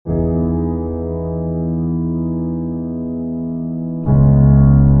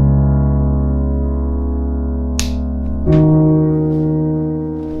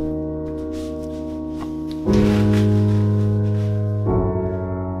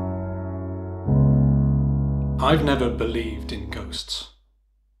I've never believed in ghosts.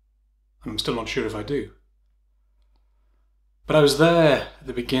 I'm still not sure if I do. But I was there at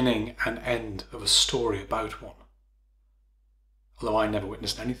the beginning and end of a story about one, although I never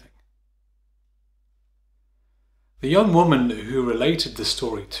witnessed anything. The young woman who related the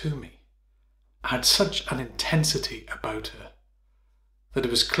story to me had such an intensity about her that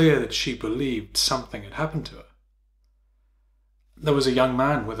it was clear that she believed something had happened to her. There was a young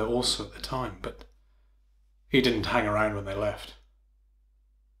man with her also at the time, but he didn't hang around when they left.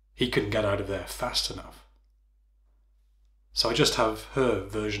 He couldn't get out of there fast enough. So I just have her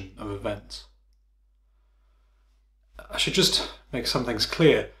version of events. I should just make some things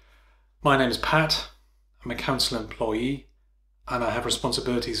clear. My name is Pat, I'm a council employee, and I have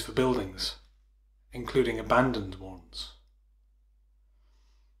responsibilities for buildings, including abandoned ones.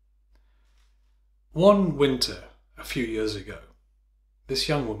 One winter, a few years ago, this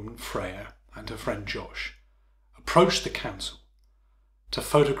young woman, Freya, and her friend Josh approached the council to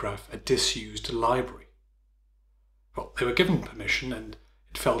photograph a disused library. Well, they were given permission and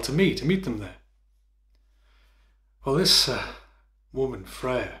it fell to me to meet them there. Well, this woman,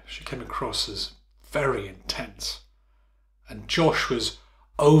 Freya, she came across as very intense, and Josh was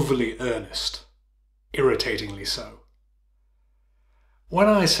overly earnest, irritatingly so. When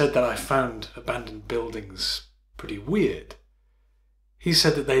I said that I found abandoned buildings pretty weird, he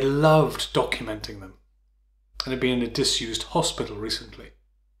said that they loved documenting them and had been in a disused hospital recently.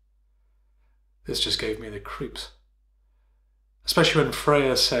 This just gave me the creeps. Especially when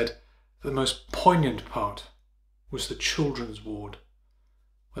Freya said the most poignant part was the children's ward,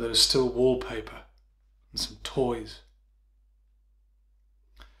 where there was still wallpaper and some toys.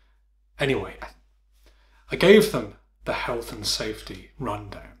 Anyway, I gave them the health and safety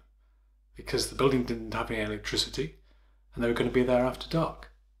rundown because the building didn't have any electricity and they were going to be there after dark.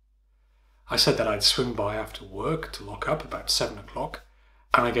 I said that I'd swing by after work to lock up about 7 o'clock,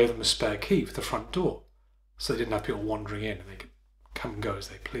 and I gave them a spare key for the front door so they didn't have people wandering in and they could come and go as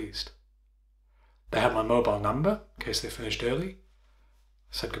they pleased. They had my mobile number in case they finished early.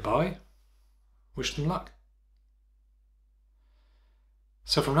 I said goodbye, wished them luck.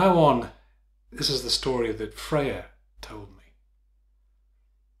 So from now on, this is the story that Freya told me.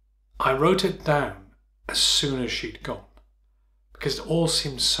 I wrote it down as soon as she'd gone, because it all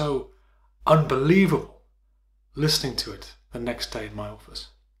seemed so unbelievable listening to it the next day in my office.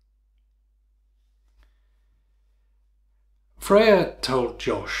 Freya told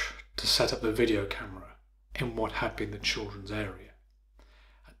Josh to set up the video camera in what had been the children's area.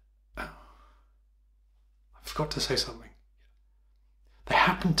 I forgot to say something. They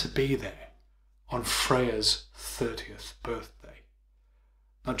happened to be there on Freya's 30th birthday.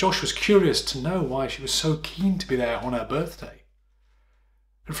 Now Josh was curious to know why she was so keen to be there on her birthday.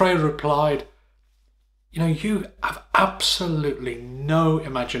 And Freya replied, you have absolutely no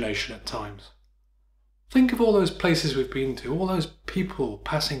imagination at times. Think of all those places we've been to, all those people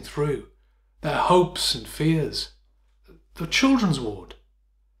passing through, their hopes and fears. The children's ward.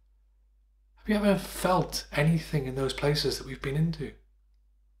 Have you ever felt anything in those places that we've been into?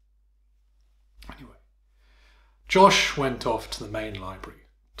 Anyway, Josh went off to the main library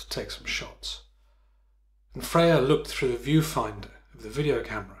to take some shots, and Freya looked through the viewfinder of the video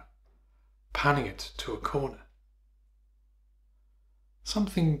camera, panning it to a corner.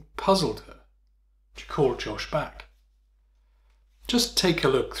 Something puzzled her. She called Josh back. Just take a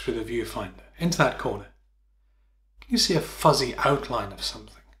look through the viewfinder, into that corner. Can you see a fuzzy outline of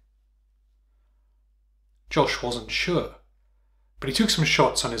something? Josh wasn't sure, but he took some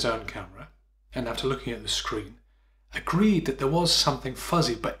shots on his own camera, and after looking at the screen, agreed that there was something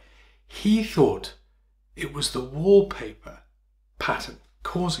fuzzy, but he thought it was the wallpaper pattern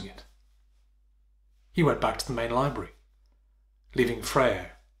causing it. He went back to the main library, leaving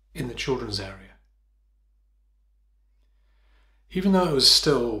Freya in the children's area. Even though it was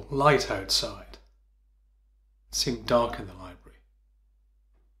still light outside, it seemed dark in the library.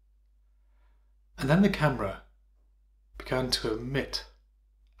 And then the camera began to emit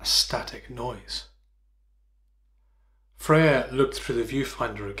a static noise. Freya looked through the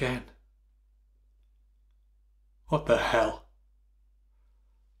viewfinder again. What the hell?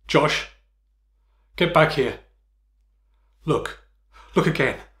 Josh, get back here. Look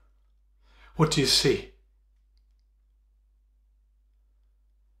again. What do you see?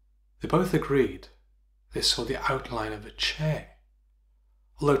 They both agreed they saw the outline of a chair,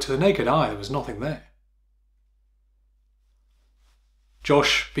 although to the naked eye there was nothing there.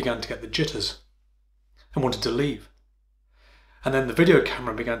 Josh began to get the jitters and wanted to leave, and then the video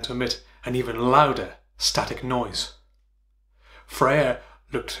camera began to emit an even louder static noise. Freya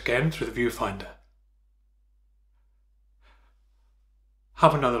looked again through the viewfinder.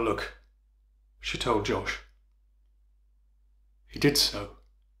 "Have another look," she told Josh. He did so,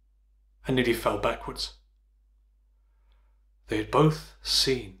 and nearly fell backwards. They had both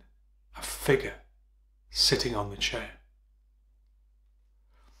seen a figure sitting on the chair.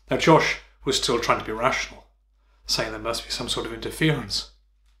 Now Josh was still trying to be rational, saying there must be some sort of interference.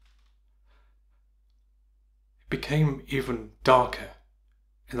 It became even darker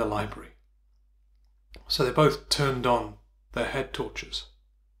in the library, so they both turned on their head torches.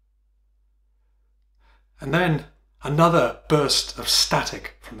 And then another burst of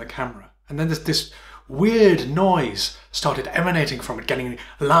static from the camera, and then this weird noise started emanating from it, getting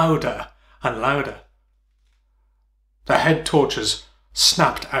louder and louder. The head torches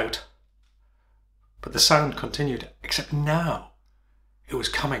snapped out, but the sound continued, except now it was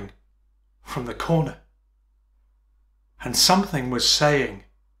coming from the corner. And something was saying,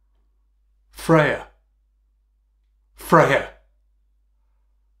 "Freya, Freya."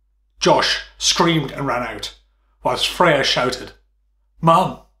 Josh screamed and ran out, whilst Freya shouted,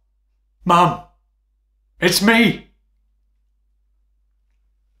 "Mum, Mum, it's me."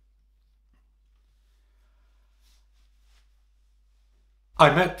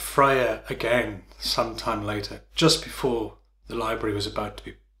 I met Freya again some time later, just before the library was about to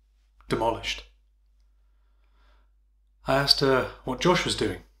be demolished. I asked her what Josh was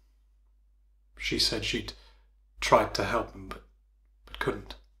doing. She said she'd tried to help him, but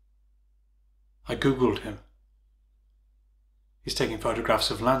couldn't. I googled him. He's taking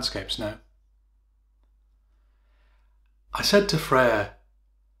photographs of landscapes now. I said to Freya,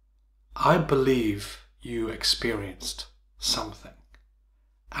 "I believe you experienced something,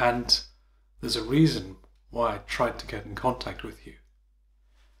 and there's a reason why I tried to get in contact with you."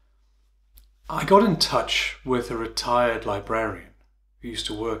 I got in touch with a retired librarian who used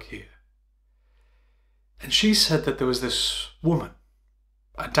to work here, and she said that there was this woman,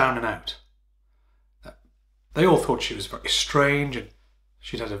 down and out. They all thought she was very strange and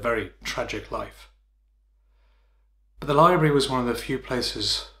she'd had a very tragic life. But the library was one of the few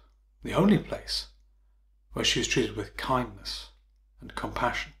places, the only place, where she was treated with kindness and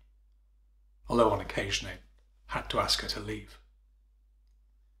compassion, although on occasion I had to ask her to leave.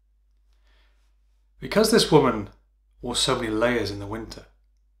 Because this woman wore so many layers in the winter,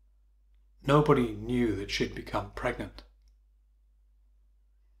 nobody knew that she'd become pregnant.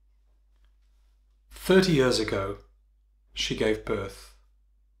 30 years ago, she gave birth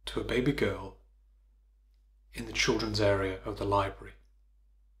to a baby girl in the children's area of the library.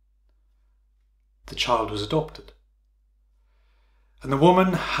 The child was adopted, and the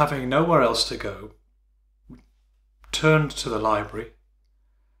woman, having nowhere else to go, turned to the library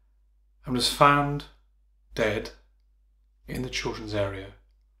and was found dead in the children's area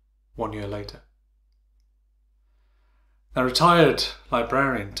 1 year later. The retired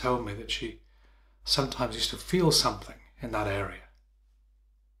librarian told me that she sometimes used to feel something in that area,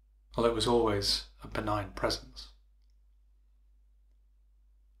 although it was always a benign presence.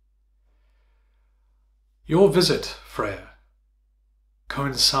 Your visit, Freya,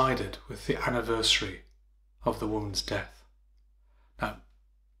 coincided with the anniversary of the woman's death. Now,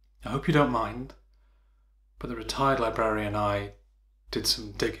 I hope you don't mind, but the retired librarian and I did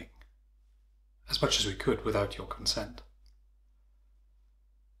some digging, as much as we could without your consent.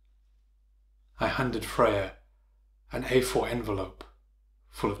 I handed Freya an A4 envelope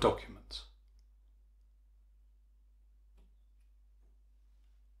full of documents.